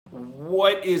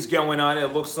What is going on?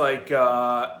 It looks like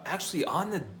actually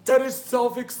on the that is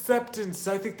self-acceptance.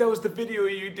 I think that was the video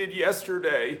you did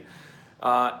yesterday.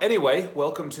 Anyway,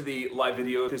 welcome to the live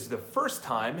video. This is the first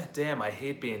time. Damn, I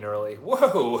hate being early.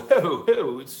 Whoa, whoa,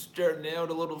 whoa! It's starting out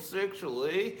a little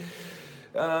sexually.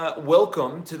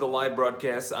 Welcome to the live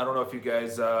broadcast. I don't know if you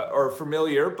guys are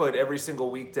familiar, but every single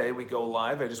weekday we go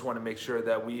live. I just want to make sure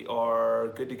that we are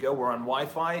good to go. We're on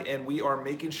Wi-Fi and we are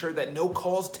making sure that no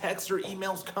calls, texts, or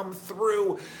emails come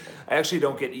through. I actually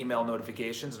don't get email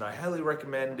notifications, and I highly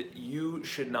recommend you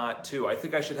should not too. I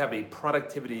think I should have a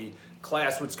productivity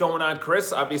class. What's going on,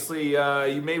 Chris? Obviously,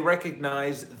 you may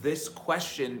recognize this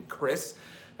question, Chris.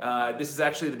 This is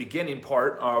actually the beginning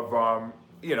part of,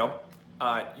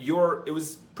 it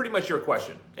was pretty much your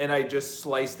question, and I just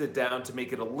sliced it down to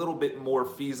make it a little bit more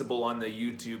feasible on the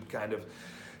YouTube kind of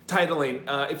titling.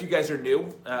 If you guys are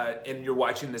new and you're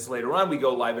watching this later on, we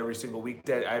go live every single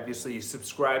weekday. Obviously,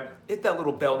 subscribe, hit that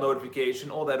little bell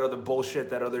notification, all that other bullshit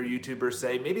that other YouTubers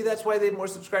say. Maybe that's why they have more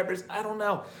subscribers. I don't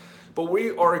know. But we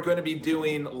are going to be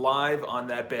doing live on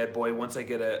that bad boy once I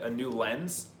get a new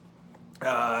lens.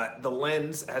 The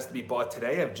lens has to be bought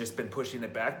today. I've just been pushing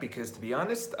it back because, to be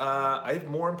honest, I have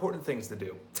more important things to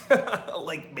do,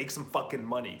 like make some fucking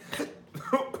money.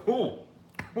 Ooh.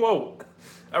 Whoa.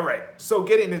 All right. So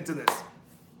getting into this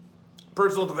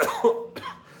personal development.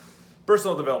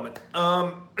 Personal development.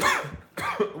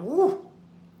 Woo.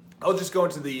 I'll just go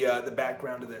into the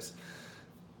background of this.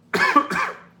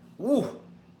 Woo.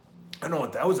 I don't know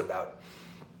what that was about.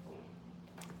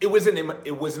 It was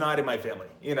not in my family.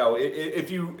 You know, if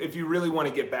you really want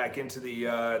to get back into the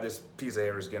this piece of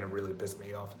hair is gonna really piss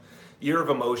me off. Year of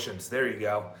emotions. There you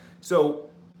go.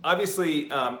 So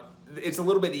obviously, it's a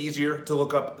little bit easier to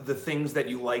look up the things that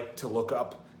you like to look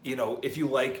up. You know, if you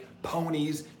like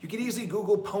ponies, you can easily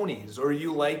Google ponies, or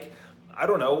you like, I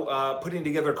don't know, putting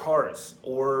together cars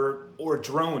or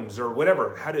drones or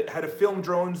whatever. How to film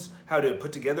drones, how to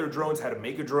put together drones, how to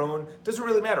make a drone. Doesn't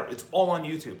really matter. It's all on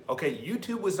YouTube. Okay,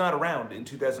 YouTube was not around in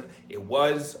 2000. It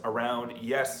was around,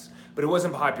 yes, but it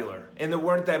wasn't popular, and there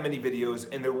weren't that many videos,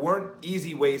 and there weren't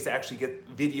easy ways to actually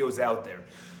get videos out there.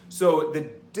 So the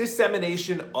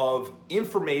dissemination of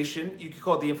information, you could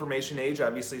call it the information age,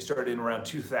 obviously started in around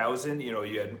 2000. You know,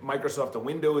 you had Microsoft and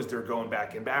Windows, they're going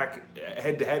back and back,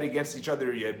 head to head against each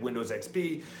other. You had Windows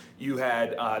XP, you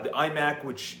had the iMac,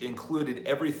 which included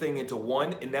everything into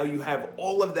one, and now you have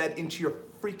all of that into your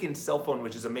freaking cell phone,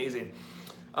 which is amazing.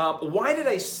 Why did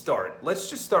I start? Let's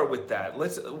just start with that.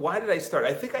 Why did I start?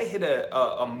 I think I hit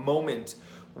a moment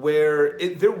where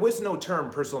there was no term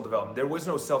personal development. There was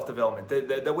no self-development.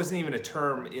 That wasn't even a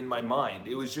term in my mind.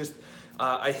 It was just,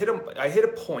 I hit a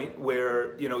point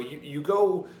where, you know, you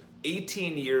go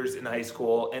 18 years in high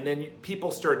school and then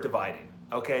people start dividing.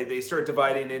 Okay, they start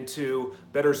dividing into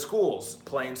better schools,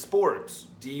 playing sports,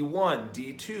 D1,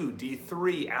 D2,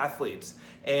 D3 athletes.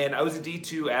 And I was a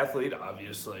D2 athlete,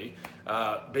 obviously,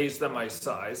 based on my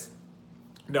size.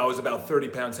 No, I was about 30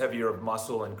 pounds heavier of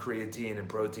muscle and creatine and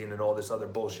protein and all this other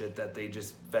bullshit that they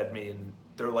just fed me. And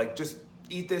they're like, just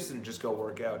eat this and just go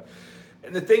work out.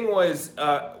 And the thing was,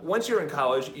 once you're in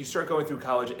college, you start going through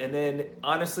college. And then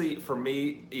honestly, for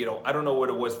me, you know, I don't know what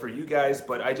it was for you guys,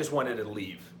 but I just wanted to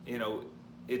leave. You know,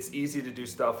 it's easy to do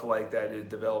stuff like that, to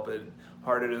develop it,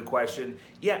 harder to question.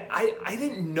 Yeah, I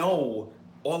didn't know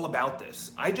all about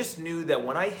this. I just knew that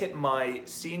when I hit my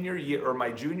senior year or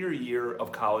my junior year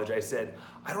of college, I said,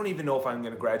 I don't even know if I'm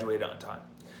going to graduate on time.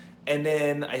 And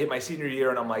then I hit my senior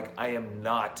year and I'm like, I am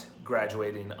not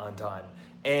graduating on time.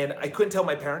 And I couldn't tell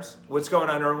my parents, what's going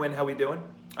on, Erwin? How we doing?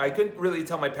 I couldn't really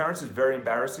tell my parents. It's very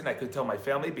embarrassing. I couldn't tell my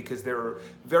family because they were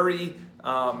very,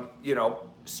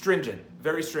 stringent,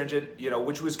 very stringent, you know,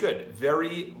 which was good.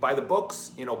 Very by the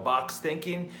books, you know, box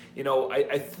thinking. You know,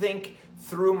 I think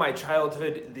through my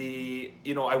childhood,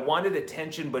 I wanted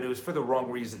attention, but it was for the wrong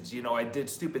reasons. You know, I did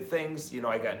stupid things. You know,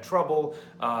 I got in trouble.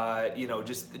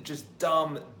 Just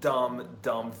dumb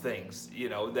things. You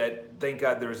know, that thank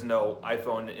God there's no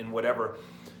iPhone and whatever.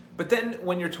 But then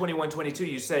when you're 21, 22,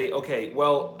 you say, okay,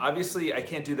 well, obviously I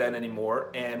can't do that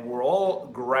anymore, and we're all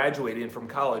graduating from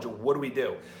college. What do we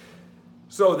do?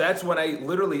 So that's when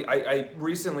I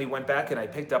recently went back and I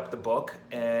picked up the book,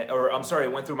 I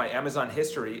went through my Amazon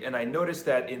history, and I noticed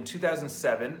that in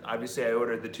 2007, obviously I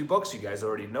ordered the two books. You guys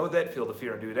already know that, Feel the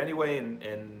Fear and Do It Anyway,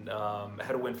 and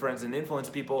How to Win Friends and Influence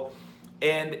People.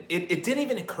 And it didn't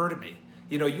even occur to me.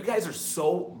 You know, you guys are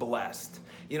so blessed.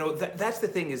 You know, that's the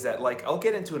thing, is that, like, I'll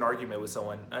get into an argument with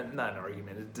someone, not an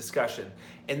argument, a discussion,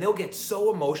 and they'll get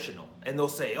so emotional, and they'll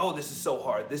say, oh, this is so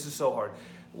hard, this is so hard.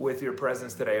 with your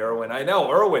presence today, Erwin. I know,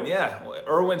 Erwin, yeah.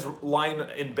 Erwin's lying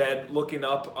in bed looking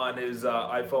up on his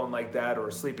iPhone like that,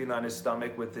 or sleeping on his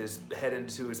stomach with his head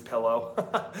into his pillow.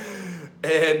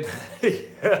 And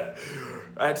yeah,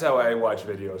 that's how I watch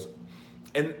videos.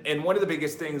 And one of the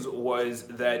biggest things was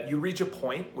that you reach a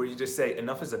point where you just say,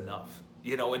 enough is enough.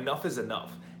 Enough is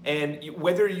enough. And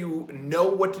whether you know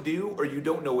what to do or you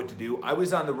don't know what to do, I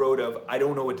was on the road of, I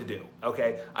don't know what to do,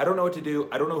 okay? I don't know what to do.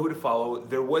 I don't know who to follow.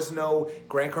 There was no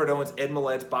Grant Cardone's, Ed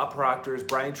Millette's, Bob Proctor's,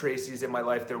 Brian Tracy's in my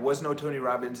life. There was no Tony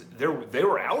Robbins. They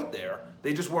were out there.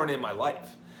 They just weren't in my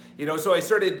life. So I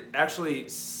started actually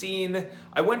seeing,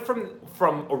 I went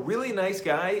from a really nice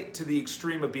guy to the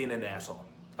extreme of being an asshole.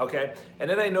 Okay, and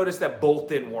then I noticed that both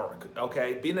didn't work.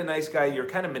 Okay, being a nice guy, you're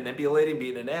kind of manipulating.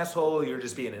 Being an asshole, you're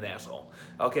just being an asshole.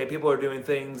 Okay, people are doing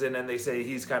things, and then they say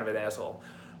he's kind of an asshole.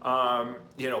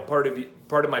 Part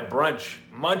of my brunch,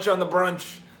 munch on the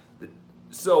brunch.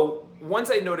 So once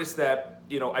I noticed that,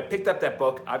 I picked up that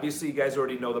book. Obviously, you guys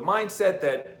already know the mindset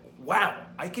that, wow,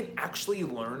 I can actually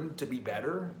learn to be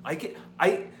better.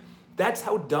 That's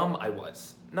how dumb I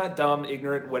was. Not dumb,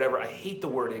 ignorant, whatever. I hate the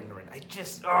word ignorant.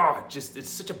 It's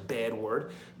such a bad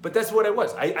word. But that's what I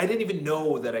was. I didn't even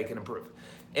know that I can improve.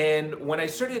 And when I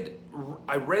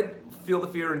read Feel the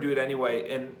Fear and Do It Anyway.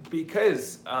 And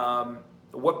because,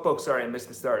 what book, sorry, I missed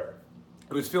the start.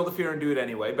 It was Feel the Fear and Do It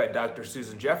Anyway by Dr.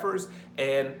 Susan Jeffers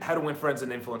and How to Win Friends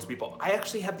and Influence People. I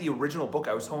actually have the original book.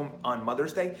 I was home on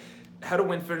Mother's Day. How to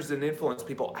Win Friends and Influence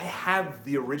People. I have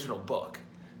the original book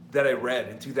that I read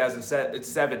in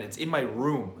 2007. It's in my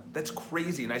room. That's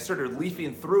crazy. And I started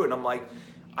leafing through it, and I'm like,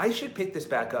 I should pick this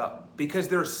back up because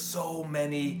there's so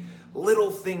many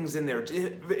little things in there.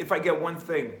 If I get one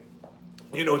thing,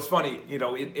 it's funny,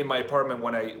 in my apartment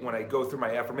when I go through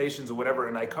my affirmations or whatever,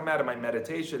 and I come out of my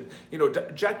meditation,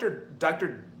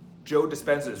 Dr. Joe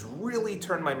Dispenza has really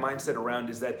turned my mindset around,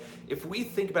 is that if we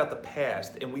think about the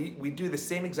past and we do the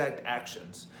same exact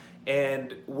actions,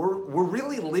 and we're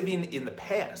really living in the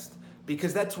past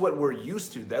because that's what we're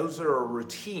used to. Those are our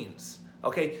routines.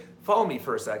 Okay, follow me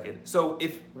for a second. So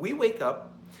if we wake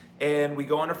up and we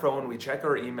go on our phone, we check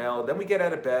our email, then we get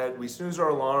out of bed, we snooze our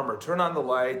alarm or turn on the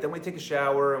light, then we take a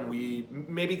shower and we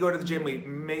maybe go to the gym, we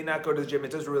may not go to the gym, it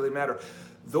doesn't really matter.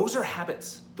 Those are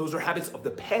habits. Those are habits of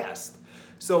the past.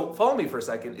 So follow me for a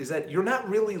second, is that you're not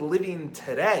really living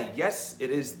today. Yes,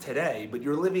 it is today, but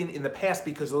you're living in the past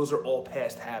because those are all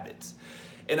past habits.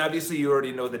 And obviously you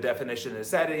already know the definition of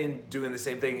setting, doing the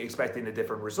same thing, expecting a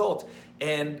different result.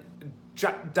 And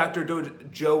Dr.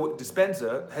 Joe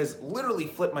Dispenza has literally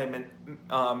flipped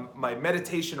my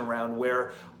meditation around,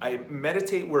 where I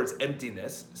meditate where it's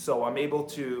emptiness. So I'm able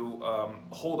to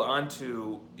hold on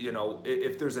to,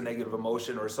 if there's a negative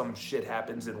emotion or some shit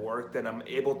happens in work, then I'm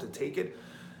able to take it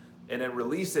and then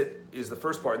release it, is the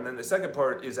first part. And then the second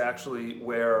part is actually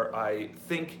where I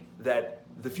think that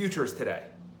the future is today,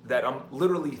 that I'm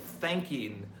literally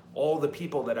thanking all the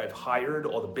people that I've hired,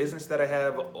 all the business that I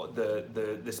have,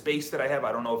 the space that I have.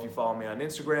 I don't know if you follow me on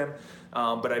Instagram,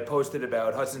 but I posted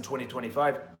about Hudson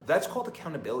 2025. That's called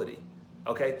accountability.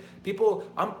 Okay, people,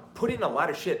 I'm putting a lot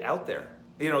of shit out there.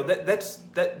 That's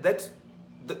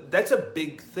a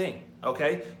big thing.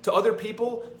 Okay, to other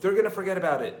people, they're gonna forget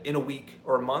about it in a week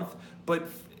or a month. But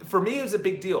for me, it was a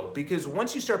big deal, because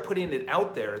once you start putting it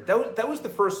out there, that was the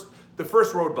first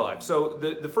roadblock. So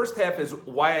the first half is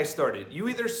why I started. You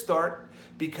either start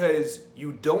because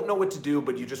you don't know what to do,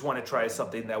 but you just want to try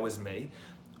something. That was me.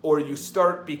 Or you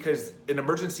start because an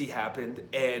emergency happened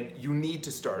and you need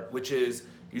to start, which is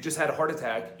you just had a heart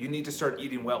attack. You need to start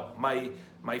eating well.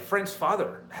 My friend's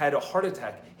father had a heart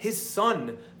attack. His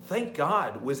son, thank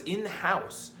God, was in the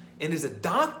house and is a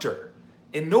doctor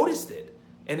and noticed it.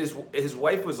 And his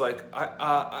wife was like,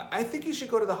 I think you should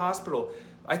go to the hospital.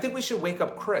 I think we should wake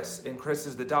up Chris. And Chris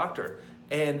is the doctor.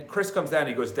 And Chris comes down and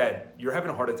he goes, Dad, you're having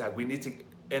a heart attack. We need to.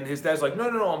 And his dad's like, no,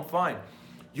 I'm fine.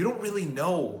 You don't really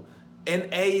know. And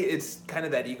it's kind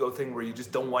of that ego thing where you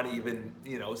just don't want to even,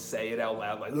 say it out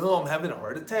loud. Like, oh, I'm having a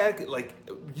heart attack. Like,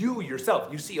 you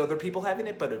yourself, you see other people having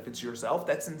it, but if it's yourself,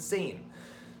 that's insane.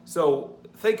 So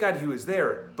thank God he was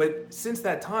there. But since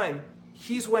that time,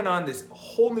 he's went on this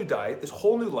whole new diet, this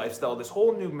whole new lifestyle, this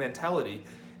whole new mentality.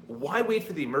 Why wait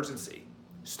for the emergency?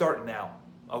 Start now,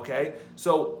 okay?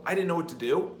 So I didn't know what to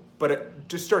do, but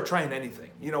just start trying anything.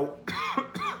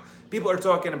 People are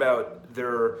talking about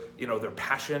their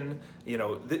passion.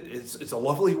 It's a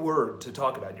lovely word to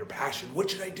talk about, your passion. What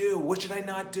should I do? What should I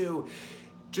not do?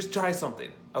 Just try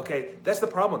something, okay? That's the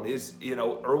problem is,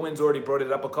 Erwin's already brought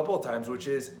it up a couple of times, which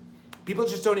is people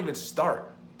just don't even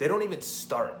start. They don't even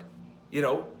start. You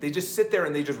know, they just sit there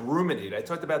and they just ruminate. I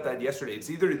talked about that yesterday. It's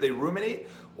either they ruminate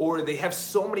or they have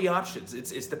so many options.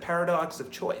 It's the paradox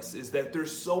of choice, is that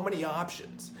there's so many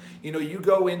options. You know, you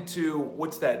go into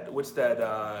what's that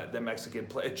the Mexican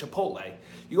place, Chipotle.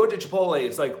 You go to Chipotle,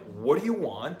 it's like, what do you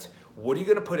want? What are you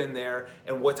gonna put in there?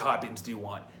 And what toppings do you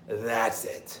want? That's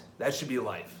it. That should be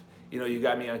life. You know, you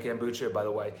got me on kombucha, by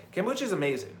the way. Kombucha is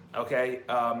amazing, okay?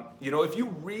 You know, if you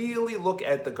really look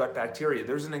at the gut bacteria,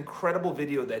 there's an incredible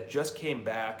video that just came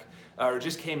back, or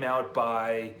just came out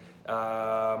by,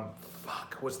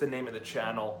 what's the name of the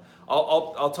channel?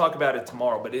 I'll talk about it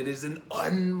tomorrow, but it is an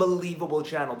unbelievable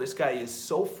channel. This guy is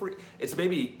so free. It's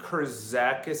maybe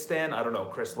Kazakhstan. I don't know.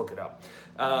 Chris, look it up.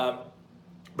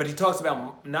 But he talks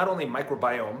about not only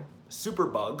microbiome,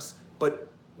 superbugs, but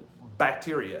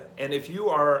bacteria. And if you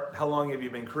are, how long have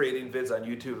you been creating vids on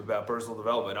YouTube about personal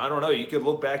development? I don't know. You could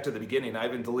look back to the beginning. I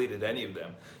haven't deleted any of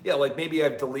them. Yeah, like maybe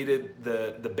I've deleted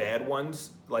the bad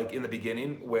ones, like in the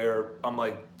beginning, where I'm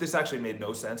like, this actually made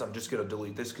no sense. I'm just going to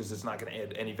delete this because it's not going to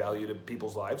add any value to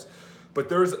people's lives. But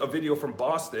there's a video from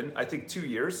Boston, I think 2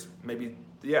 years, maybe,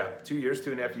 yeah, 2 years,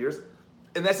 2.5 years.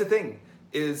 And that's the thing,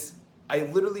 is I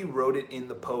literally wrote it in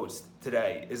the post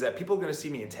today, is that people are going to see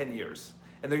me in 10 years.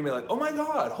 And they're gonna be like, oh my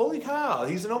God, holy cow,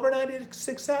 he's an overnight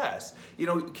success. You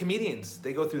know, comedians,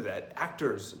 they go through that.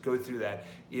 Actors go through that.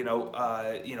 You know,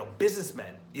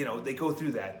 businessmen, you know, they go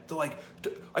through that. They're like,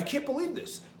 I can't believe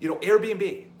this. You know,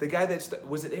 Airbnb, the guy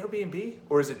was it Airbnb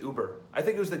or is it Uber? I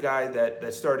think it was the guy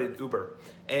that started Uber.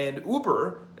 And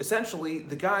Uber, essentially,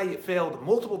 the guy failed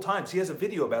multiple times. He has a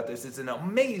video about this. It's an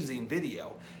amazing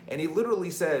video. And he literally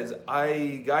says,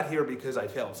 I got here because I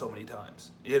failed so many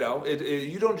times. You know,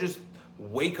 you don't just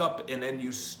wake up and then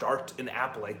you start an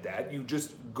app like that. You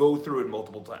just go through it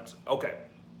multiple times. Okay.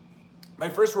 My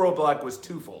first roadblock was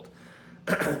twofold.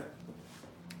 I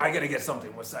gotta get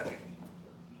something. 1 second.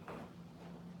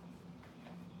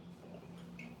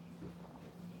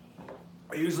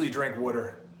 I usually drink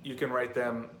water. You can write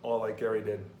them all like Gary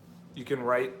did. You can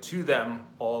write to them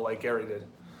all like Gary did.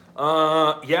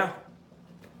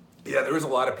 Yeah, there is a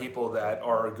lot of people that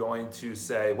are going to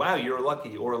say, wow, you're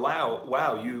lucky, or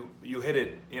wow, you hit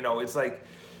it. You know, it's like,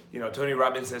 you know, Tony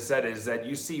Robbins has said is that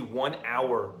you see 1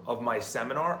 hour of my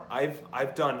seminar.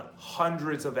 I've done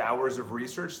hundreds of hours of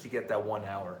research to get that 1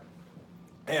 hour.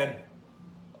 And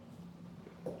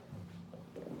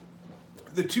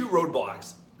the two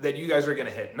roadblocks that you guys are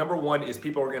gonna hit, number one is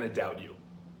people are gonna doubt you.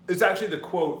 It's actually the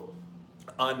quote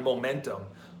on Momentum.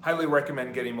 Highly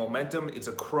recommend getting Momentum. It's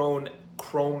a Chrome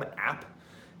app,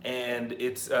 and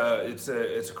it's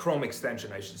a Chrome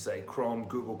extension, I should say,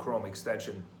 Google Chrome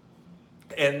extension.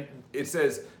 And it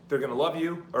says they're gonna love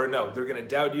you, or no, they're gonna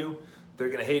doubt you, they're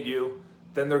gonna hate you,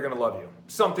 then they're gonna love you.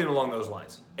 Something along those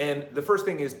lines. And the first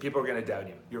thing is people are gonna doubt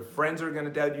you. Your friends are gonna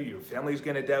doubt you, your family's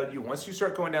gonna doubt you. Once you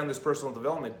start going down this personal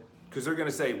development, because they're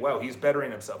gonna say, wow, he's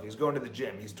bettering himself, he's going to the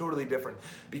gym, he's totally different.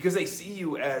 Because they see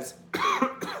you as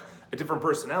a different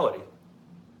personality.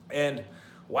 And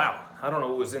wow, I don't know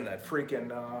what was in that freaking,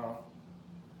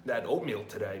 that oatmeal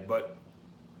today, but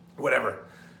whatever.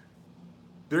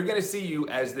 They're gonna see you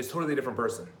as this totally different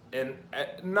person. And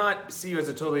not see you as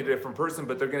a totally different person,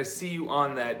 but they're gonna see you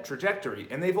on that trajectory.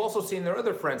 And they've also seen their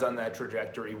other friends on that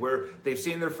trajectory, where they've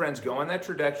seen their friends go on that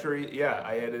trajectory. Yeah,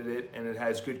 I edited it, and it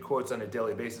has good quotes on a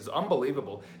daily basis.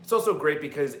 Unbelievable. It's also great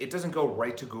because it doesn't go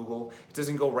right to Google. It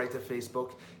doesn't go right to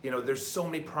Facebook. You know, there's so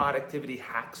many productivity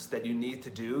hacks that you need to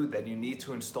do, that you need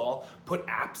to install. Put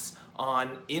apps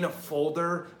in a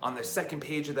folder, on the second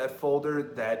page of that folder,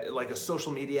 that like a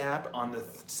social media app on the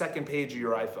second page of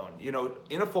your iPhone. You know,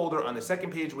 in a folder, on the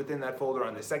second page within that folder,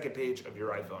 on the second page of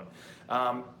your iPhone.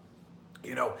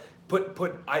 You know,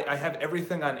 I have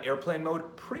everything on airplane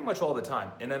mode pretty much all the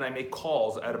time, and then I make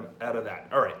calls out of that.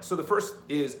 All right, so the first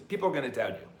is people are gonna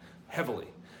doubt you heavily.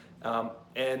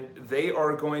 And they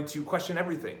are going to question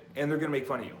everything, and they're gonna make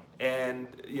fun of you. And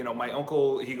you know, my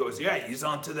uncle, he goes, yeah, he's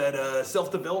onto that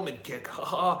self-development kick,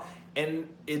 haha. And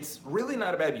it's really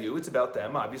not about you, it's about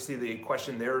them. Obviously they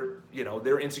question their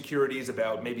insecurities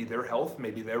about maybe their health,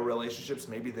 maybe their relationships,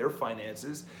 maybe their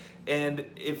finances. And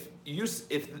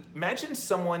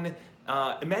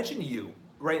imagine you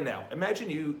right now, imagine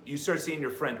you start seeing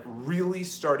your friend really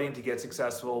starting to get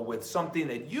successful with something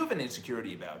that you have an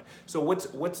insecurity about. So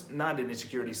what's not an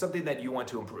insecurity? Something that you want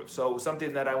to improve. So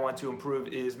something that I want to improve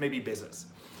is maybe business.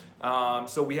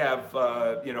 So we have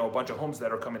a bunch of homes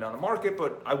that are coming on the market,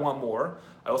 but I want more.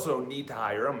 I also need to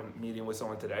hire. I'm meeting with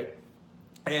someone today.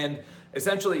 And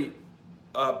essentially,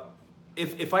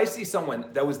 if I see someone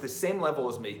that was the same level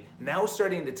as me, now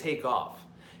starting to take off,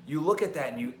 you look at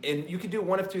that and you can do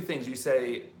one of two things. You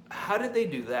say, how did they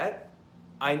do that?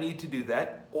 I need to do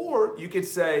that. Or you could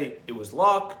say it was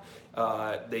luck.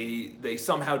 They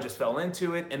somehow just fell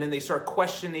into it, and then they start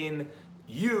questioning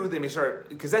you. They may start,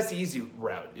 because that's the easy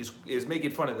route, is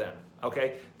making fun of them.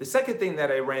 Okay. The second thing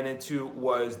that I ran into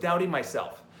was doubting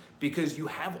myself, because you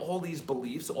have all these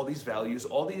beliefs, all these values,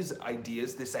 all these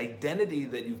ideas, this identity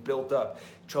that you've built up.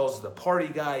 Charles is the party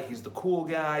guy. He's the cool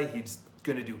guy. He's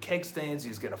going to do keg stands.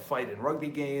 He's going to fight in rugby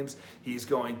games. He's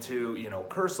going to,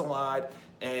 curse a lot.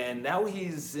 And now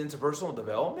he's into personal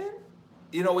development.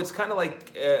 It's kind of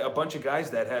like a bunch of guys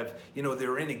that have,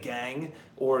 they're in a gang,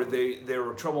 or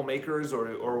they're troublemakers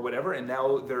or whatever, and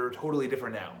now they're totally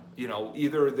different now.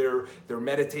 Either they're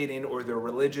meditating, or they're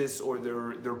religious, or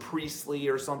they're priestly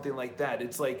or something like that.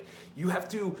 It's like you have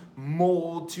to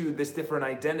mold to this different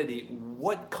identity.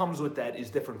 What comes with that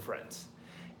is different friends.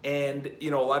 And, a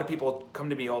lot of people come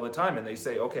to me all the time and they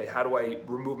say, okay, how do I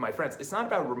remove my friends? It's not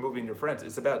about removing your friends.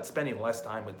 It's about spending less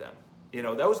time with them.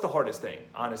 That was the hardest thing,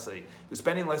 honestly, was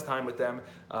spending less time with them.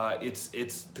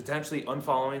 It's potentially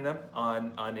unfollowing them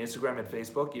on Instagram and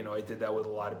Facebook. I did that with a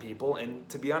lot of people. And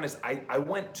to be honest, I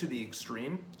went to the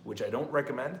extreme, which I don't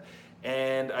recommend.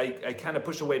 And I kind of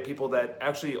pushed away people that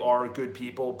actually are good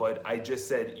people, but I just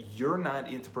said, you're not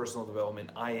into personal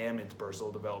development. I am into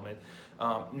personal development.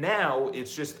 Now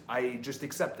it's just, I just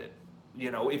accept it.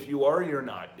 If you are, you're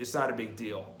not. It's not a big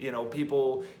deal.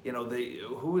 People,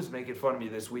 who was making fun of me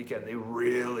this weekend, they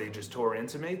really just tore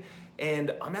into me.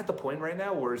 And I'm at the point right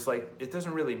now where it's like, it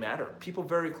doesn't really matter. People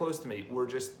very close to me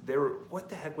what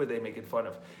the heck were they making fun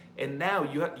of? And now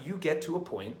you get to a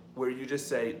point where you just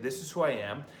say, this is who I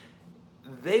am.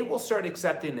 They will start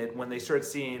accepting it when they start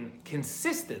seeing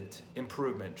consistent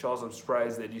improvement. Charles, I'm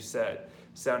surprised that you said,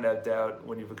 sound out doubt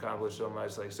when you've accomplished so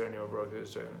much, like starting your broker,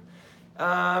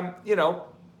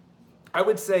 I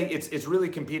would say it's really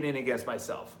competing against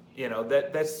myself.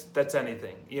 That's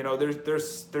anything.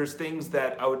 There's things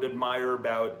that I would admire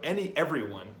about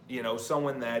everyone.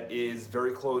 Someone that is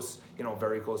very close,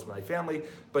 very close to my family,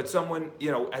 but someone,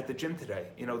 at the gym today.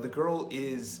 The girl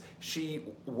she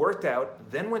worked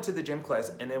out, then went to the gym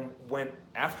class, and then went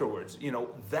afterwards.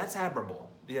 That's admirable.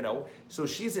 So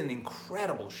she's in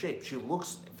incredible shape. She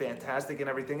looks fantastic and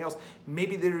everything else.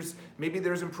 Maybe there's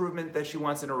improvement that she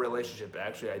wants in a relationship.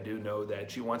 Actually, I do know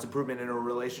that she wants improvement in a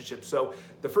relationship. So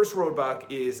the first roadblock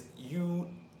is you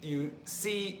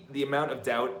see the amount of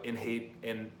doubt and hate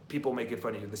and people making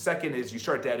fun of you. The second is you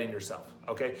start doubting yourself.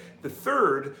 Okay. The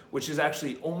third, which is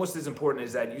actually almost as important,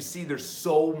 is that you see there's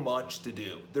so much to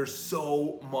do. There's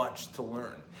so much to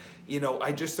learn.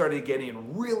 I just started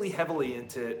getting really heavily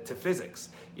into physics.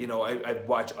 I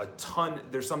watch a ton.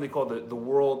 There's something called the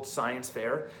World Science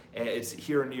Fair. And it's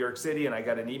here in New York City, and I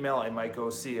got an email. I might go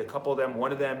see a couple of them.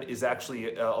 One of them is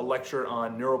actually a lecture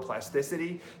on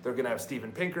neuroplasticity. They're going to have Steven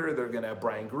Pinker. They're going to have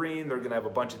Brian Greene. They're going to have a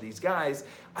bunch of these guys.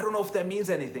 I don't know if that means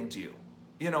anything to you.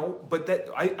 But that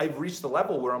I've reached the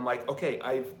level where I'm like, okay,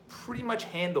 I've pretty much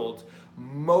handled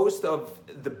most of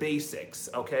the basics.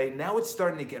 Okay, now it's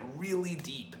starting to get really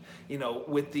deep.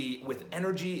 With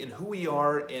energy and who we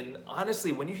are. And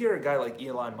honestly, when you hear a guy like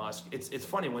Elon Musk, it's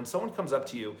funny when someone comes up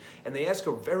to you and they ask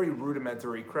a very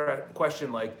rudimentary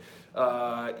question like,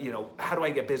 how do I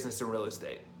get business in real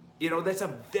estate? That's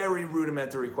a very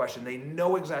rudimentary question. They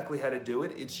know exactly how to do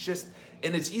it. It's just,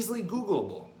 and it's easily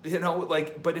Googleable,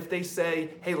 but if they say,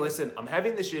 hey, listen, I'm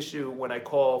having this issue when I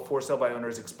call for sale by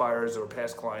owners, expires, or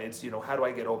past clients, how do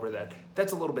I get over that?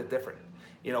 That's a little bit different.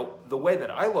 The way that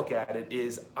I look at it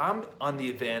is I'm on the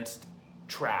advanced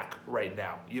track right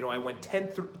now. I went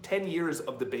 10 years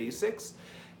of the basics,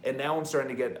 and now I'm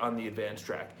starting to get on the advanced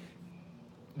track.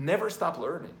 Never stop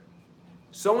learning.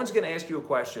 Someone's going to ask you a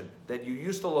question that you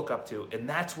used to look up to, and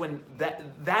that's when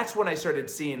I started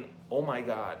seeing, oh my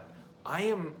God, I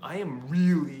am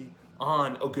really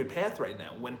on a good path right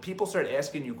now. When people start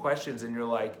asking you questions and you're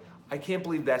like, I can't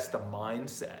believe that's the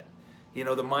mindset. The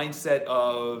mindset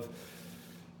of,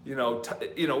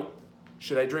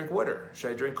 should I drink water?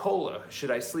 Should I drink cola? Should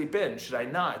I sleep in? Should I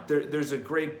not? There's a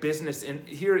great business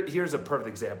here's a perfect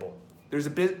example. There's a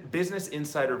Business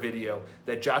Insider video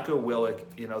that Jocko Willink,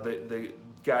 the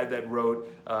guy that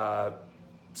wrote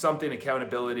something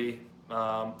accountability,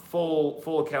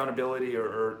 full accountability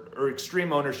or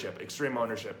extreme ownership.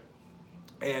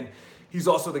 And he's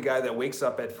also the guy that wakes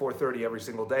up at 4:30 every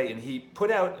single day. And he put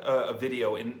out a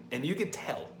video and you could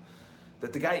tell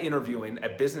that the guy interviewing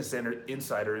at Business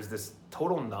Insider is this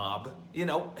total knob. You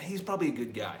know, he's probably a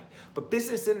good guy. But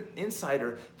Business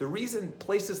Insider, the reason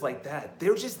places like that,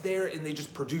 they're just there and they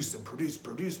just produce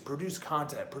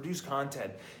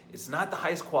content. It's not the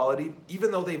highest quality,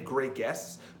 even though they have great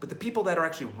guests, but the people that are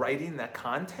actually writing that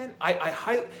content,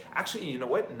 actually, you know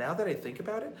what, now that I think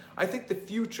about it, I think the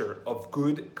future of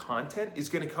good content is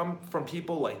gonna come from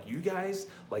people like you guys,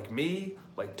 like me,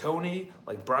 like Tony,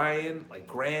 like Brian, like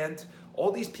Grant,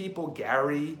 all these people,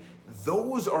 Gary.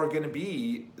 Those are going to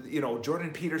be, you know, Jordan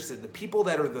Peterson, the people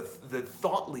that are the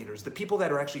thought leaders, the people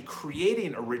that are actually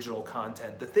creating original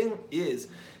content. The thing is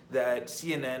that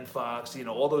CNN, Fox, you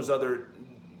know, all those other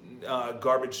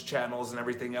garbage channels and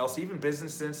everything else, even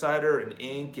Business Insider and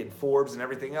Inc. and Forbes and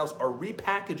everything else are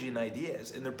repackaging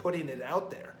ideas and they're putting it out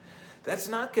there. That's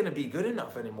not going to be good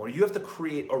enough anymore. You have to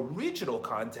create original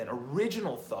content,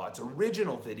 original thoughts,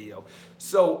 original video.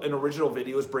 So an original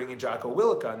video is bringing Jocko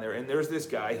Willink on there, and there's this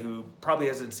guy who probably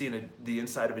hasn't seen the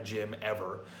inside of a gym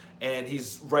ever, and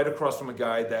he's right across from a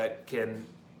guy that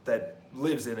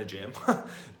lives in a gym,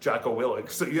 Jocko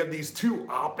Willink. So you have these two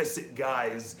opposite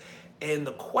guys, and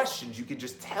the questions, you can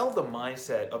just tell the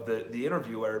mindset of the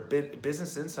interviewer,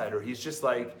 Business Insider. He's just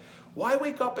like, why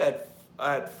wake up at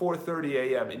 4:30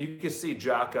 a.m. and you can see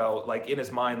Jocko like in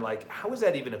his mind like, how is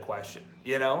that even a question,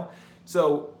 you know?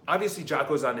 So obviously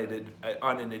Jocko's on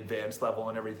an advanced level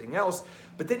and everything else,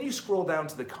 but then you scroll down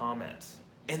to the comments,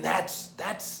 and that's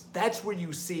where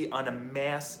you see on a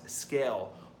mass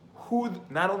scale who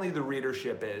not only the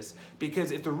readership is,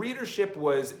 because if the readership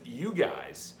was you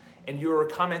guys and you were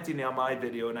commenting on my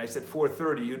video and I said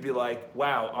 4:30, you'd be like,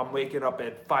 wow, I'm waking up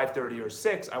at 5:30 or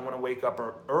 6, I want to wake up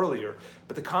earlier.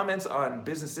 But the comments on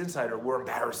Business Insider were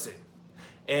embarrassing.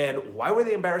 And why were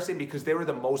they embarrassing? Because they were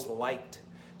the most liked.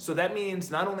 So that means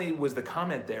not only was the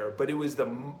comment there, but it was the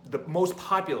most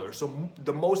popular. So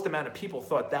the most amount of people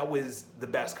thought that was the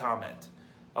best comment,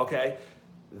 okay?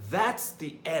 That's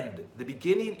the end. The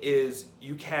beginning is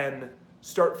you can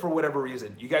start for whatever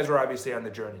reason. You guys are obviously on the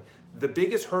journey. The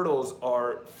biggest hurdles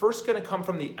are first going to come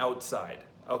from the outside,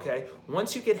 okay?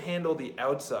 Once you can handle the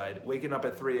outside, waking up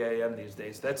at 3 a.m. these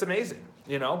days, that's amazing,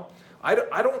 you know? I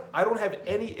don't have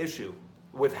any issue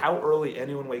with how early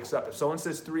anyone wakes up. If someone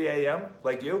says 3 a.m.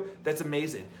 like you, that's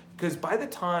amazing. Because by the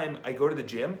time I go to the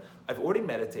gym, I've already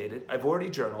meditated, I've already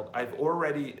journaled, I've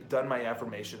already done my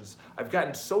affirmations. I've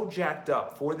gotten so jacked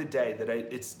up for the day that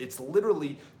it's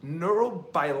literally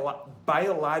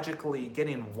neurobiologically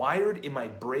getting wired in my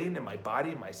brain, in my body,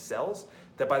 in my cells,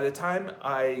 that by the time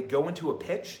I go into a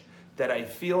pitch that I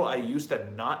feel I used to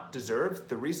not deserve,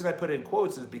 the reason I put it in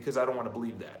quotes is because I don't want to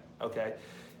believe that, okay?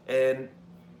 And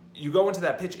you go into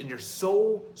that pitch and you're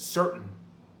so certain.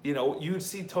 You know, you'd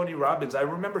see Tony Robbins. I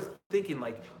remember thinking,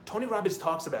 like, Tony Robbins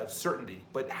talks about certainty,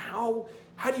 but how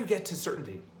do you get to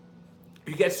certainty?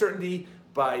 You get certainty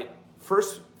by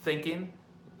first thinking,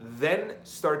 then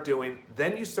start doing,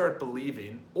 then you start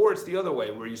believing, or it's the other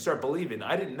way where you start believing.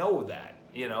 I didn't know that,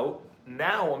 you know.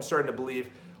 Now I'm starting to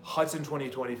believe Hudson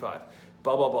 2025,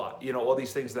 blah, blah, blah, you know, all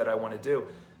these things that I want to do.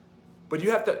 But you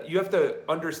have to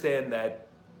understand that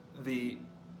the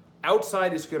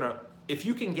outside is going to, if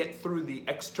you can get through the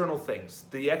external things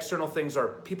are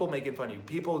people making fun of you,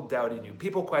 people doubting you,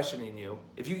 people questioning you.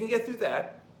 If you can get through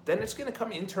that, then it's going to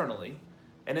come internally.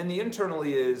 And then the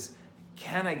internally is,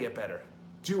 can I get better?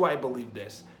 Do I believe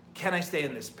this? Can I stay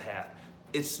in this path?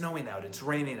 It's snowing out, it's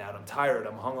raining out, I'm tired,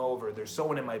 I'm hungover, there's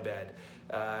someone in my bed.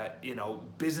 You know,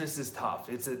 business is tough.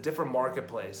 It's a different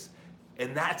marketplace.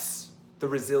 And that's the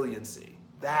resiliency.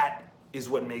 That is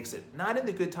what makes it. Not in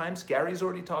the good times. Gary's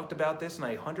already talked about this, and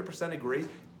I 100% agree.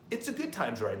 It's the good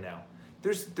times right now.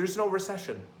 There's no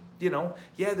recession. You know,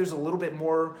 yeah, there's a little bit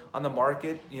more on the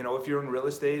market. You know, if you're in real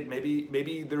estate,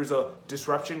 maybe there's a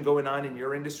disruption going on in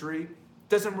your industry.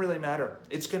 Doesn't really matter.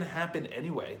 It's going to happen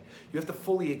anyway. You have to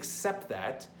fully accept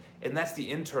that, and that's the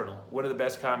internal. One of the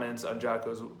best comments on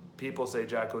Jocko's, people say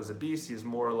Jocko's a beast. He's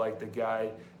more like the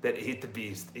guy that ate the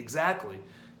beast. Exactly.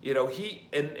 You know,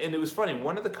 and it was funny.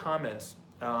 One of the comments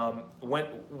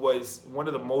was one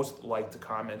of the most liked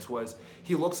comments was,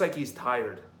 he looks like he's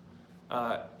tired.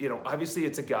 You know, obviously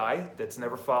it's a guy that's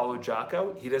never followed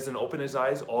Jocko. He doesn't open his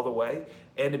eyes all the way.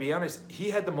 And to be honest,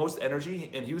 he had the most energy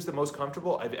and he was the most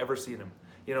comfortable I've ever seen him.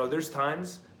 You know, there's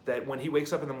times that when he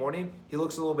wakes up in the morning, he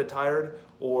looks a little bit tired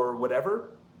or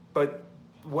whatever, but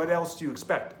what else do you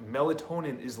expect?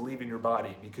 Melatonin is leaving your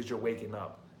body because you're waking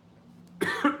up.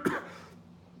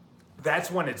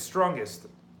 That's when it's strongest.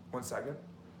 1 second.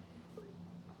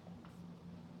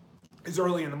 It's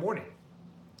early in the morning.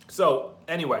 So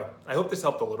anyway, I hope this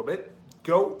helped a little bit.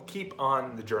 Go keep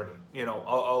on the journey. You know,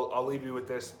 I'll leave you with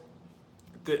this.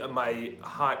 my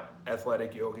hot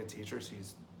athletic yoga teacher,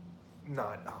 she's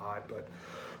not hot, but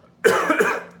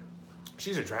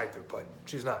she's attractive, but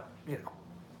she's not,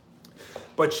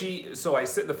 But so I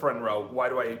sit in the front row. Why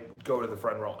do I go to the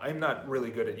front row? I'm not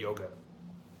really good at yoga.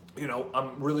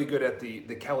 I'm really good at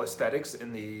the calisthenics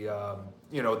and the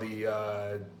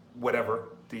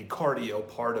the cardio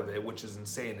part of it, which is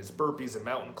insane. It's burpees and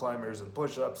mountain climbers and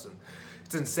push-ups, and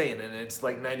it's insane. And it's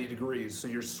like 90 degrees, so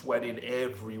you're sweating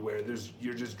everywhere.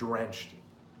 You're just drenched.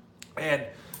 And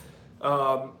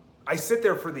I sit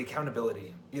there for the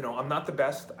accountability. I'm not the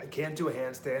best. I can't do a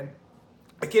handstand.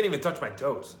 I can't even touch my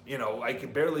toes. I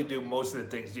can barely do most of the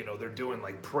things, they're doing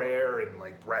like prayer and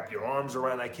like wrap your arms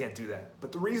around. I can't do that.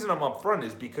 But the reason I'm up front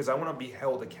is because I want to be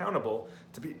held accountable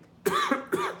to be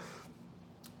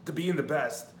to being the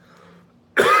best.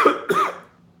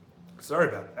 Sorry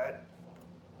about that.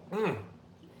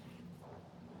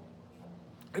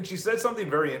 And she said something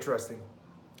very interesting,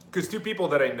 because two people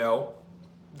that I know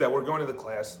that were going to the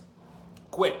class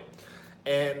quit.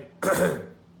 And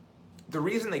the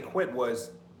reason they quit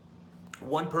was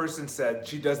one person said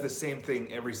she does the same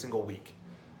thing every single week.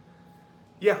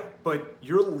 Yeah, but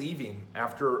you're leaving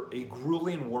after a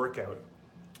grueling workout.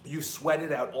 You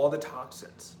sweated out all the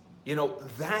toxins.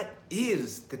 That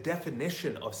is the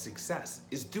definition of success,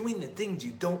 is doing the things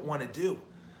you don't want to do.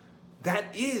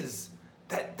 That is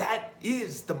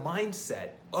the mindset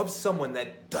of someone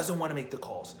that doesn't want to make the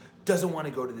calls, doesn't want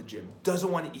to go to the gym,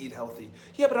 doesn't want to eat healthy.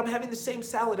 Yeah, but I'm having the same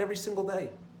salad every single day.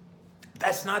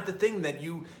 That's not the thing that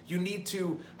you need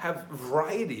to have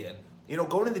variety in.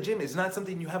 Going to the gym is not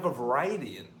something you have a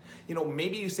variety in.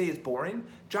 Maybe you say it's boring.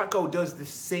 Jocko does the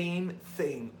same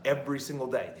thing every single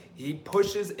day. He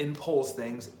pushes and pulls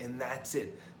things, and that's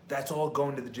it. That's all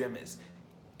going to the gym is.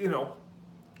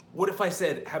 What if I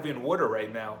said having water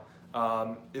right now,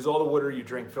 is all the water you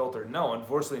drink filtered? No,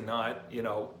 unfortunately not.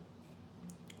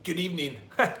 Good evening.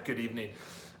 Good evening.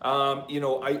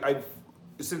 I've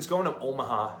since going to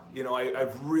Omaha,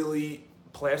 I've really,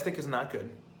 plastic is not good.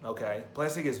 Okay,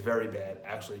 plastic is very bad.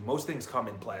 Actually, most things come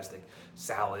in plastic.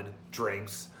 Salad,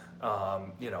 drinks.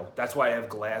 That's why I have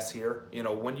glass here.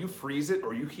 When you freeze it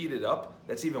or you heat it up,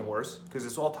 that's even worse, because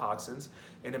it's all toxins.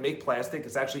 And to make plastic,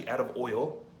 it's actually out of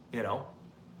oil.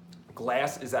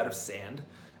 Glass is out of sand.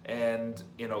 And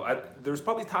there's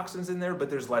probably toxins in there,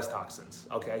 but there's less toxins.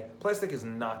 Okay, plastic is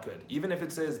not good. Even if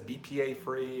it says BPA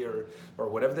free or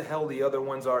whatever the hell the other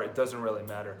ones are, it doesn't really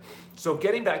matter. So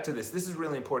getting back to this is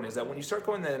really important. Is that when you start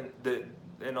going and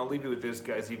I'll leave you with this,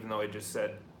 guys, even though I just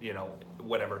said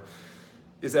whatever,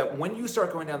 is that when you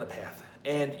start going down the path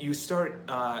and you start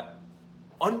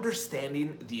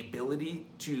understanding the ability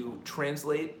to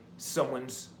translate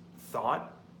someone's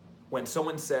thought. When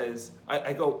someone says,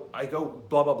 I go,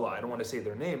 blah, blah, blah, I don't want to say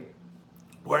their name,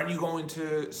 why aren't you going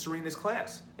to Serena's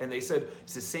class? And they said,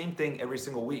 it's the same thing every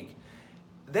single week.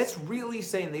 That's really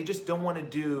saying they just don't want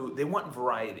to they want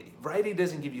variety. Variety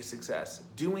doesn't give you success.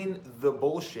 Doing the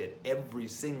bullshit every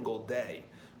single day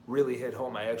really hit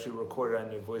home. I actually recorded on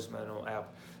your voice memo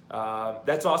app.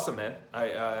 That's awesome, man.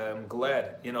 I'm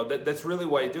glad. That's really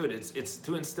why I do it. It's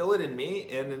to instill it in me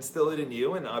and instill it in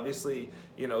you. And obviously,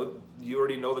 you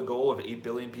already know the goal of 8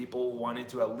 billion people wanting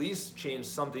to at least change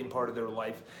something part of their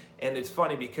life. And it's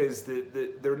funny because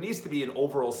there needs to be an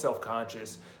overall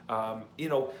self-conscious.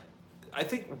 I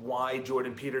think why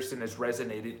Jordan Peterson has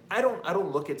resonated. I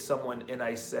don't look at someone and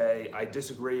I say I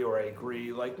disagree or I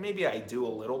agree. Like maybe I do a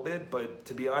little bit, but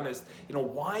to be honest,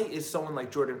 why is someone like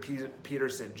Jordan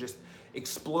Peterson just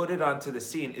exploded onto the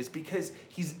scene? Is because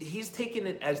he's taken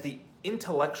it as the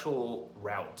intellectual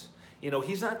route.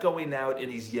 He's not going out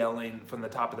and he's yelling from the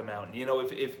top of the mountain.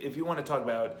 If you want to talk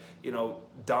about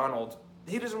Donald,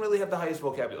 he doesn't really have the highest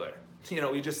vocabulary.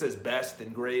 He just says best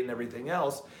and great and everything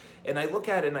else. And I look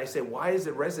at it and I say, why is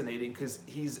it resonating? Because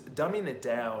he's dumbing it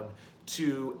down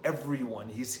to everyone.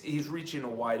 He's reaching a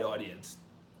wide audience.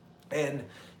 And,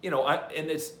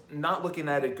 and it's not looking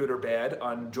at it good or bad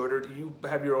on Jordan. You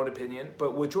have your own opinion.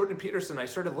 But with Jordan Peterson, I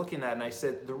started looking at it and I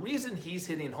said, the reason he's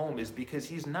hitting home is because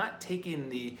he's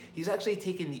actually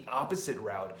taking the opposite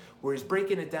route, where he's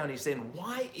breaking it down. He's saying,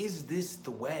 why is this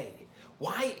the way?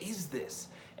 Why is this?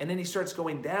 And then he starts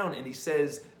going down and he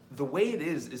says, the way it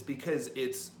is because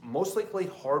it's most likely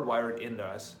hardwired into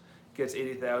us. Gets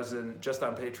 80,000 just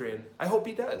on Patreon. I hope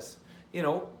he does.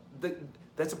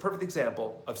 That's a perfect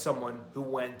example of someone who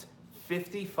went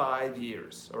 55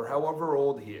 years, or however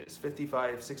old he is,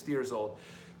 55, 60 years old,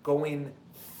 going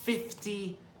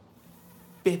 50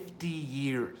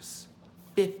 years,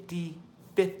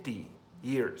 50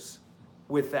 years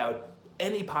without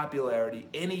any popularity,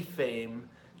 any fame,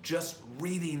 just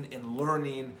reading and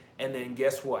learning. And then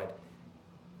guess what?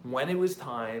 When it was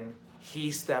time,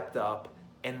 he stepped up,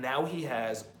 and now he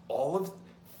has all of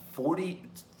 40,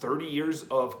 30 years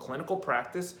of clinical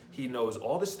practice. He knows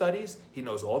all the studies, he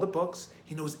knows all the books,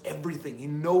 he knows everything, he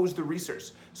knows the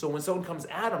research. So when someone comes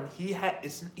at him,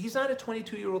 he's not a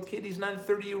 22-year-old kid, he's not a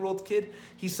 30-year-old kid,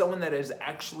 he's someone that has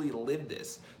actually lived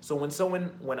this. So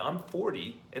when I'm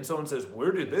 40 and someone says,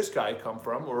 where did this guy come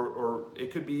from? Or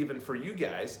it could be even for you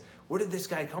guys, where did this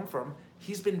guy come from?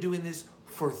 He's been doing this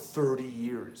for 30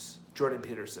 years. Jordan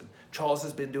Peterson. Charles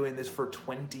has been doing this for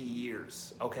 20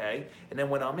 years, okay? And then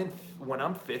when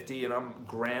I'm 50 and I'm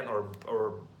Grant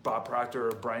or Bob Proctor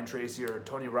or Brian Tracy or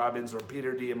Tony Robbins or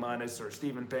Peter Diamandis or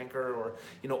Steven Pinker or,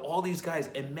 all these guys,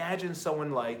 imagine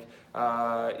someone like,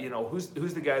 who's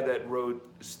the guy that wrote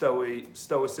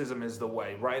Stoicism is the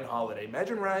Way? Ryan Holiday.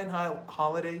 Imagine Ryan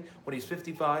Holiday when he's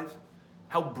 55,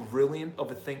 how brilliant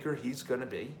of a thinker he's gonna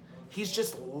be. He's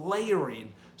just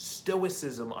layering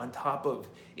stoicism on top of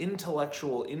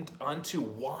intellectual onto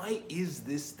why is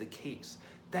this the case?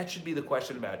 That should be the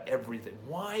question about everything.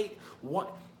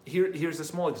 Here's a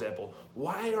small example.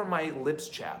 Why are my lips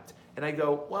chapped? And I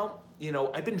go, well,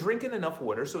 I've been drinking enough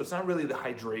water, so it's not really the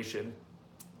hydration.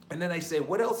 And then I say,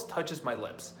 what else touches my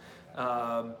lips?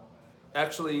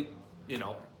 Actually,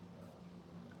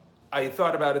 I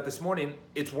thought about it this morning.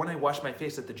 It's when I wash my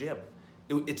face at the gym.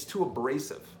 It's too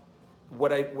abrasive.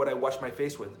 What I wash my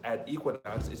face with at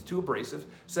Equinox is too abrasive.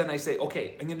 So then I say,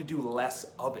 okay, I'm gonna do less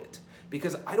of it.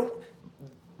 Because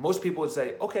most people would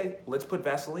say, okay, let's put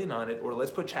Vaseline on it, or let's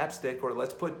put chapstick, or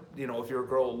let's put, if you're a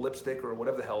girl, lipstick, or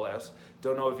whatever the hell else.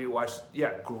 Don't know if you watch,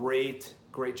 great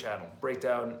channel.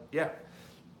 Breakdown, yeah.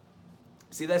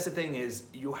 See, that's the thing is,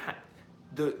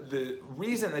 the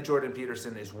reason that Jordan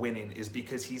Peterson is winning is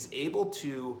because he's able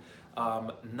to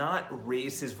not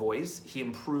raise his voice, he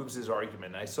improves his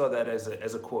argument. I saw that as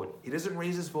a quote. He doesn't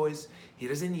raise his voice, he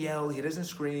doesn't yell, he doesn't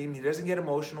scream, he doesn't get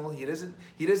emotional, he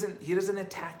doesn't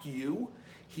attack you.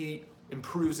 He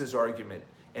improves his argument,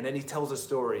 and then he tells a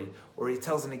story or he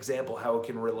tells an example how it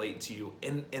can relate to you.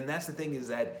 And that's the thing is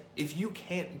that if you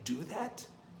can't do that,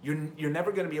 you're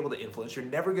never going to be able to influence, you're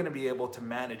never going to be able to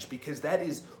manage, because that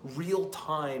is real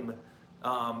time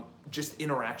just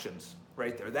interactions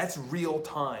right there. That's real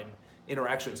time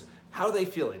interactions. How are they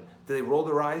feeling? Do they roll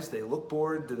their eyes? Do they look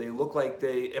bored? Do they look like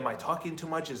am I talking too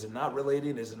much? Is it not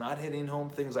relating? Is it not hitting home?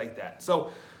 Things like that.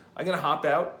 So I'm gonna hop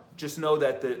out. Just know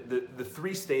that the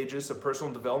 3 stages of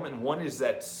personal development, one is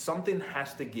that something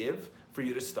has to give for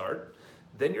you to start.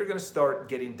 Then you're gonna start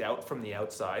getting doubt from the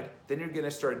outside. Then you're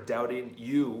gonna start doubting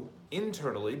you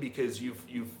internally because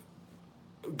you've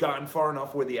gotten far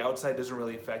enough where the outside doesn't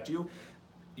really affect you.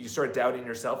 You start doubting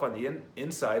yourself on the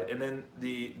inside, and then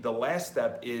the last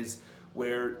step is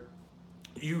where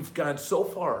you've gone so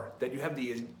far that you have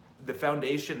the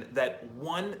foundation, that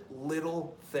one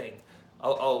little thing.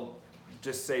 I'll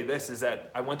just say this, is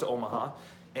that I went to Omaha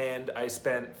and I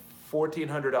spent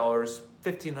 $1,400,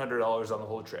 $1,500 on the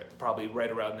whole trip, probably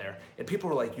right around there. And people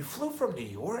were like, you flew from New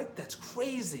York? That's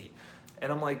crazy.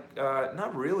 And I'm like,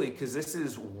 not really, because this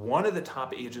is one of the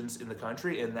top agents in the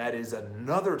country, and that is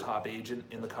another top agent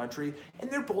in the country, and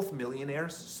they're both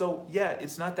millionaires. So yeah,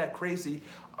 it's not that crazy.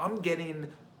 I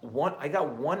got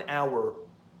 1 hour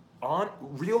on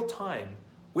real time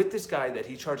with this guy that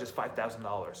he charges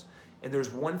 $5,000. And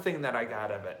there's one thing that I got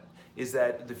of it, is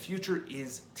that the future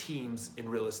is teams in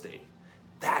real estate.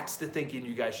 That's the thinking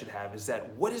you guys should have, is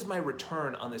that what is my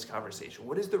return on this conversation?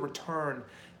 What is the return,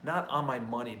 not on my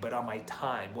money, but on my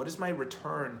time? What is my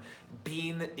return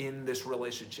being in this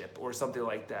relationship or something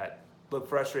like that? Look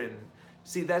frustrating.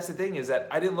 See, that's the thing, is that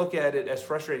I didn't look at it as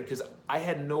frustrating because I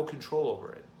had no control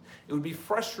over it. It would be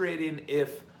frustrating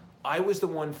if I was the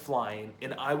one flying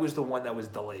and I was the one that was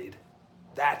delayed.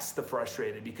 That's the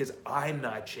frustrating, because I'm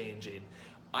not changing.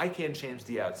 I can't change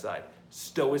the outside.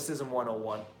 Stoicism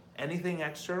 101. Anything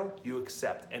external, you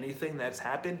accept. Anything that's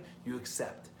happened, you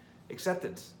accept.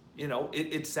 Acceptance.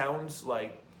 It sounds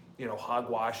like,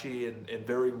 hogwashy and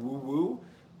very woo-woo,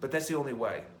 but that's the only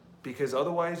way. Because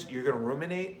otherwise, you're going to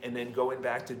ruminate, and then going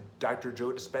back to Dr.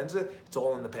 Joe Dispenza, it's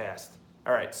all in the past.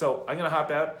 All right, so I'm going to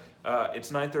hop out. It's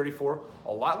 9:34,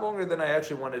 a lot longer than I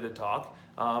actually wanted to talk.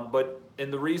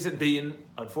 And the reason being,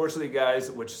 unfortunately, guys,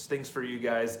 which stinks for you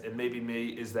guys and maybe me,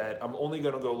 is that I'm only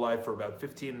going to go live for about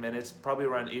 15 minutes, probably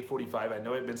around 8:45. I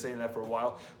know I've been saying that for a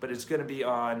while, but it's going to be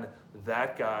on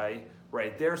that guy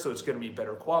right there. So it's going to be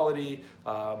better quality,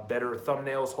 better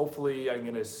thumbnails. Hopefully I'm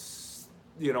going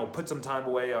to, put some time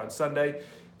away on Sunday.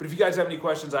 But if you guys have any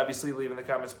questions, obviously leave in the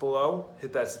comments below.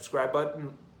 Hit that subscribe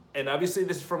button. And obviously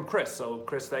this is from Chris. So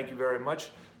Chris, thank you very much.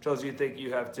 Charles, you think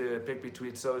you have to pick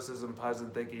between stoicism and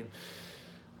positive thinking.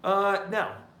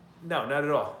 Now, No, not at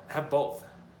all. Have both.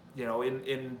 You know,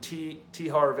 in T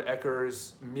Harv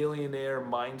Ecker's millionaire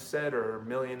mindset or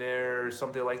millionaire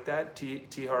something like that,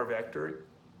 T Harv Eker,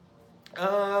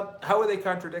 how are they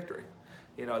contradictory?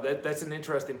 You know, that's an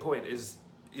interesting point. Is,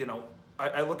 you know,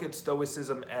 I look at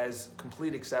stoicism as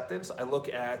complete acceptance. I look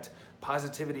at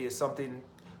positivity as something,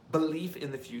 belief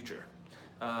in the future.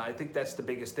 I think that's the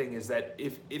biggest thing, is that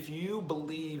if you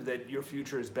believe that your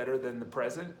future is better than the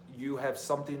present, you have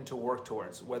something to work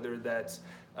towards, whether that's,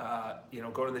 you know,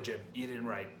 going to the gym, eating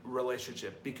right,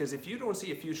 relationship. Because if you don't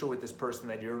see a future with this person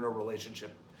that you're in a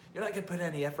relationship, you're not going to put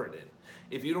any effort in.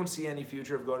 If you don't see any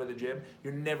future of going to the gym,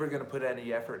 you're never going to put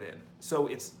any effort in. So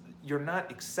you're not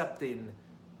accepting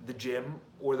the gym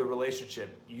or the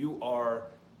relationship. You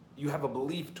have a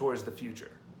belief towards the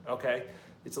future. Okay?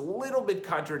 It's a little bit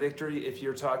contradictory if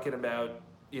you're talking about,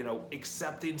 you know,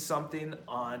 accepting something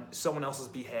on someone else's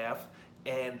behalf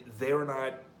and they're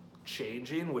not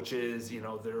changing, which is, you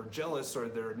know, they're jealous or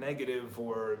they're negative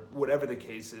or whatever the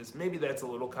case is. Maybe that's a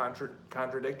little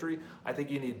contradictory. I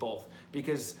think you need both,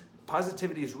 because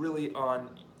positivity is really on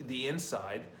the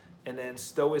inside, and then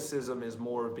stoicism is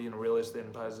more of being realistic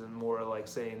and positive, more like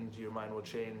saying your mind will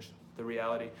change the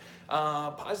reality.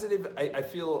 Positive, I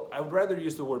feel I would rather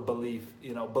use the word belief.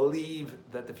 You know, believe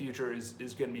that the future is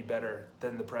going to be better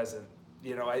than the present.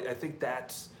 You know, I think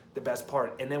that's the best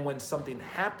part. And then when something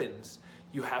happens,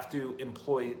 you have to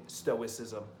employ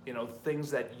stoicism. You know, things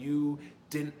that you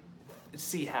didn't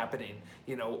see happening.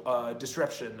 You know,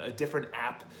 disruption, a different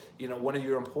app. You know, one of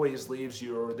your employees leaves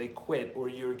you, or they quit, or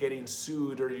you're getting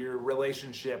sued, or your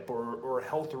relationship, or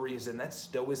health reason. That's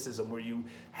stoicism, where you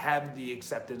have the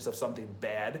acceptance of something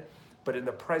bad, but in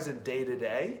the present day to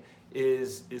day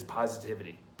is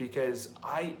positivity. Because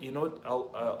you know,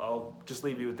 I'll just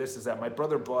leave you with this: is that my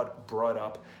brother brought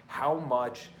up how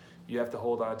much you have to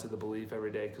hold on to the belief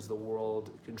every day, because the world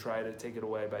can try to take it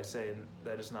away by saying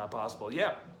that it's not possible.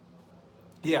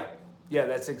 Yeah,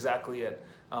 that's exactly it.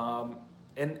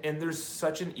 And there's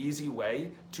such an easy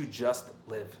way to just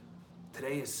live.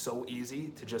 Today is so easy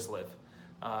to just live.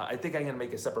 I think I'm gonna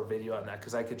make a separate video on that,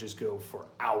 because I could just go for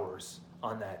hours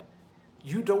on that.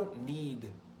 You don't need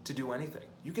to do anything.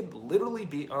 You could literally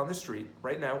be on the street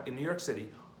right now in New York City,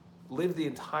 live the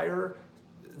entire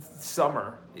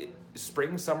summer,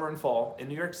 spring, summer, and fall in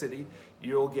New York City.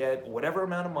 You'll get whatever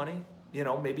amount of money, you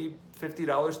know, maybe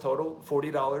 $50 total,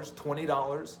 $40,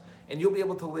 $20, and you'll be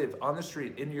able to live on the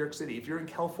street in New York City. If you're in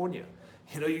California,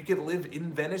 you know, you could live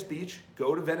in Venice Beach,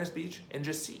 go to Venice Beach, and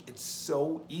just see. It's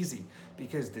so easy,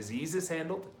 because disease is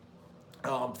handled.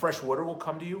 Fresh water will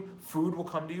come to you. Food will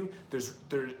come to you.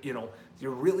 You know,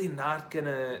 you're really not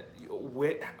gonna,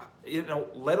 you know,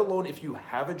 let alone if you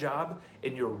have a job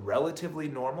and you're relatively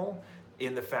normal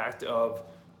in the fact of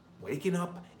waking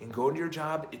up and going to your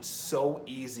job. It's so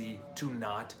easy to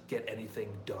not get anything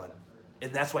done.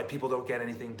 And that's why people don't get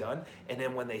anything done. And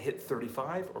then when they hit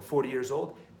 35 or 40 years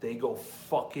old, they go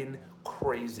fucking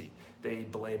crazy. They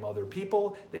blame other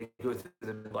people. They go through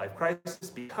the midlife crisis,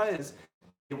 because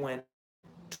they went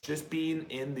just being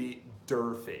in the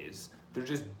dur phase. They're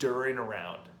just durring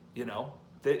around, you know?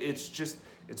 I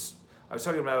was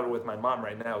talking about it with my mom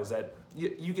right now, is that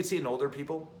you can see in older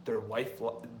people, their wife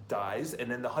dies, and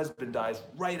then the husband dies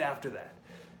right after that.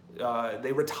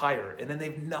 They retire, and then they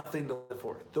have nothing to live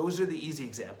for. Those are the easy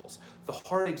examples. The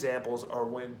hard examples are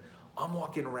when I'm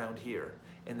walking around here,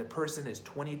 and the person is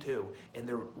 22, and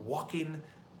they're walking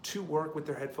to work with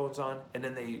their headphones on, and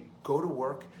then they go to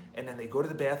work, and then they go to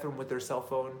the bathroom with their cell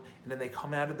phone, and then they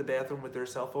come out of the bathroom with their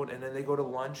cell phone, and then they go to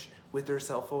lunch with their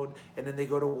cell phone, and then they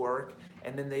go to work,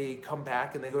 and then they come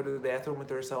back and they go to the bathroom with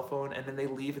their cell phone, and then they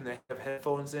leave and they have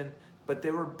headphones in. But they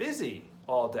were busy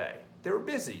all day. They were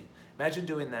busy. Imagine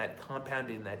doing that,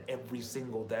 compounding that every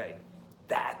single day.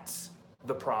 That's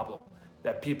the problem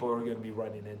that people are going to be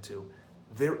running into.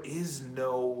 There is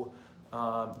no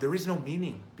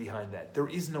meaning behind that. There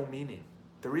is no meaning.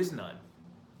 There is none.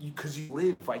 Because you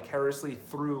live vicariously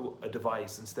through a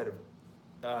device instead of,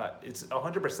 it's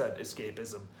 100%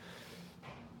 escapism.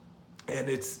 And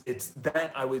it's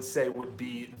that, I would say, would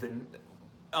be the,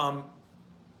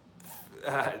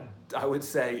 I would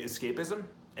say escapism.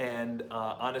 And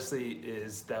honestly,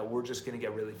 is that we're just going to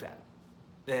get really fat.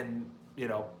 And, you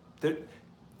know,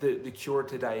 the cure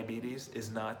to diabetes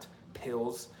is not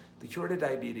pills. The cure to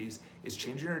diabetes is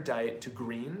changing your diet to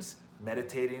greens,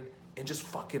 meditating, and just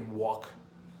fucking walk.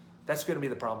 That's going to be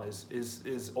the problem.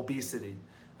 Is obesity,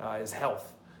 is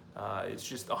health. It's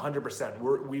just 100%.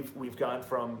 We've gone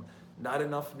from not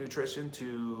enough nutrition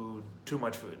to too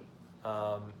much food.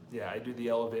 I do the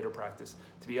elevator practice.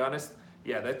 To be honest,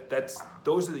 yeah,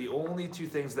 those are the only two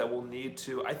things that we'll need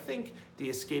to. I think the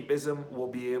escapism will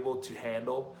be able to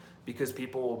handle because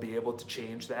people will be able to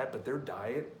change that, but their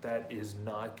diet, that is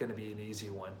not going to be an easy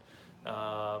one.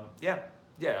 Yeah,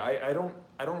 yeah. I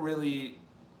don't really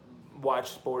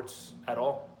watch sports at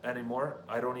all anymore.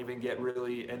 I don't even get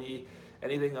really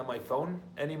anything on my phone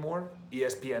anymore.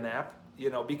 ESPN app,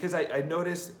 because I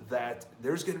noticed that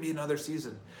there's going to be another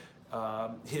season.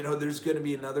 There's going to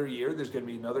be another year. There's going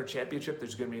to be another championship.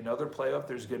 There's going to be another playoff.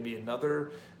 There's going to be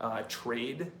another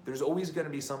trade. There's always going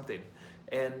to be something.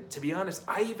 And to be honest,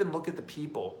 I even look at the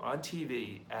people on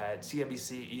TV at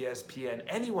CNBC, ESPN,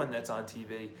 anyone that's on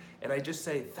TV, and I just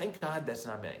say, thank God that's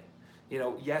not me.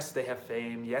 Yes, they have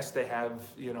fame. Yes, they have,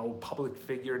 public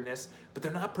figureness, but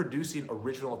they're not producing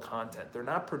original content. They're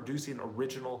not producing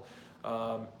original,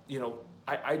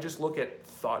 I just look at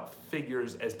thought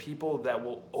figures as people that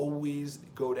will always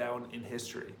go down in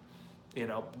history.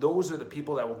 Those are the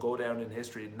people that will go down in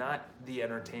history, not the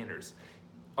entertainers.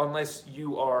 Unless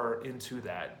you are into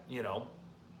that,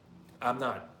 I'm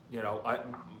not.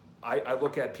 I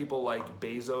look at people like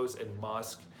Bezos and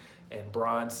Musk and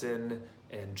Bronson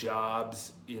and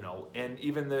Jobs, and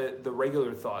even the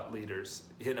regular thought leaders,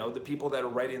 the people that are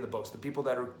writing the books, the people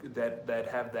that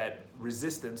have that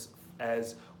resistance,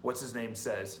 as what's his name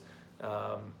says,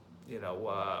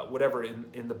 whatever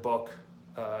in the book,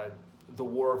 The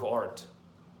War of Art.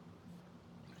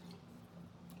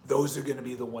 Those are going to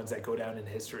be the ones that go down in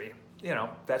history.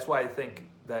 That's why I think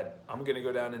that I'm going to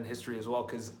go down in history as well,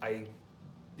 because I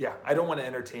don't want to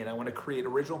entertain. I want to create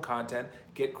original content,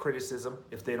 get criticism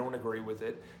if they don't agree with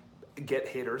it, get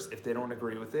haters if they don't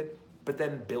agree with it, but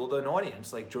then build an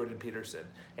audience like Jordan Peterson.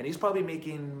 And he's probably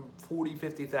making 40,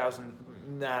 50,000,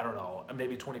 I don't know,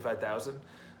 maybe 25,000.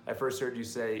 I first heard you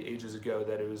say ages ago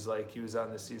that it was like he was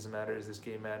on This Season Matters, This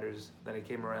Game Matters. Then it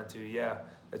came around to, yeah,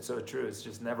 that's so true. It's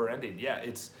just never ending. Yeah,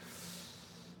 it's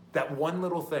that one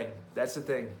little thing. That's the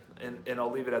thing. And I'll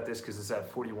leave it at this because it's at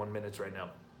 41 minutes right now.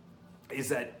 Is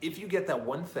that if you get that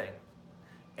one thing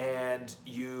and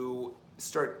you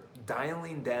start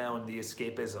dialing down the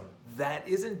escapism, that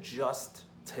isn't just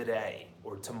today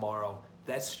or tomorrow.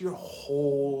 That's your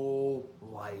whole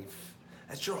life.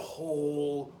 That's your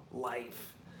whole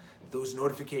life. Those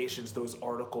notifications, those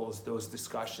articles, those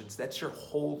discussions, that's your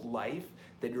whole life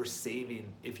that you're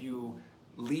saving if you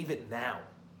leave it now,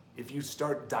 if you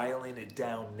start dialing it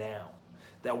down now.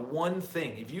 That one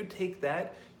thing, if you take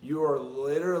that, you are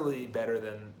literally better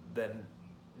than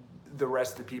the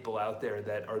rest of the people out there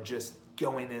that are just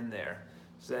going in there.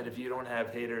 So that if you don't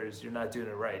have haters, you're not doing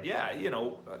it right. Yeah,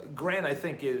 Grant, I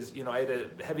think is, I had a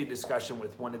heavy discussion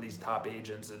with one of these top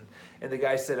agents, and the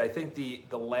guy said, I think the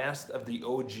last of the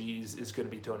OGs is going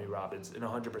to be Tony Robbins, and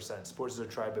 100%. Sports is a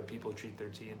tribe, but people treat their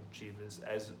team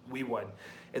as we won.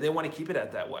 And they want to keep it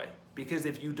at that way. Because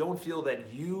if you don't feel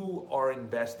that you are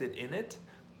invested in it,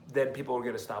 then people are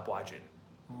going to stop watching.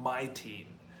 My team,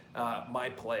 my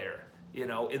player,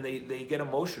 and they get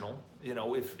emotional,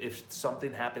 if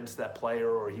something happens to that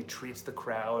player or he treats the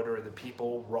crowd or the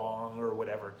people wrong or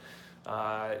whatever.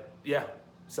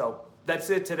 So that's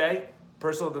it today.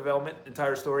 Personal development,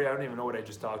 entire story. I don't even know what I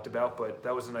just talked about, but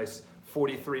that was a nice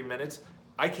 43 minutes.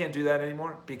 I can't do that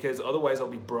anymore because otherwise I'll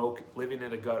be broke living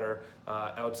in a gutter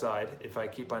outside if I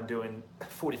keep on doing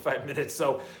 45 minutes.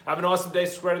 So have an awesome day.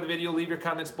 Subscribe to the video. Leave your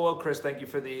comments below. Chris, thank you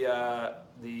for the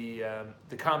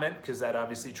comment because that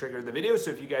obviously triggered the video.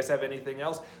 So if you guys have anything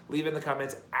else, leave in the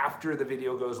comments after the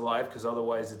video goes live because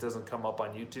otherwise it doesn't come up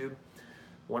on YouTube.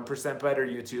 1% better,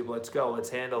 YouTube. Let's go. Let's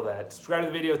handle that. Subscribe to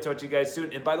the video. Talk to you guys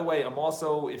soon. And by the way, I'm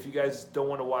also, if you guys don't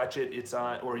want to watch it, it's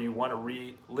on, or you want to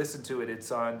re-listen to it,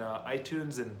 it's on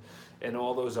iTunes and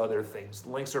all those other things.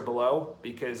 The links are below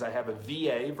because I have a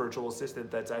VA, virtual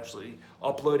assistant, that's actually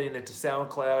uploading it to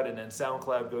SoundCloud, and then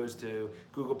SoundCloud goes to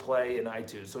Google Play and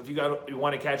iTunes. So if you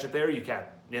want to catch it there, you can.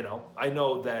 I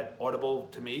know that Audible,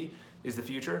 to me, is the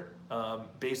future,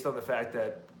 based on the fact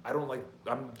that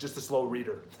I'm just a slow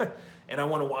reader and I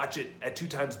want to watch it at 2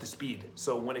 times the speed.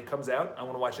 So when it comes out, I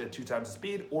want to watch it at 2 times the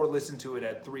speed or listen to it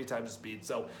at 3 times the speed.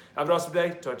 So have an awesome day.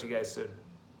 Talk to you guys soon.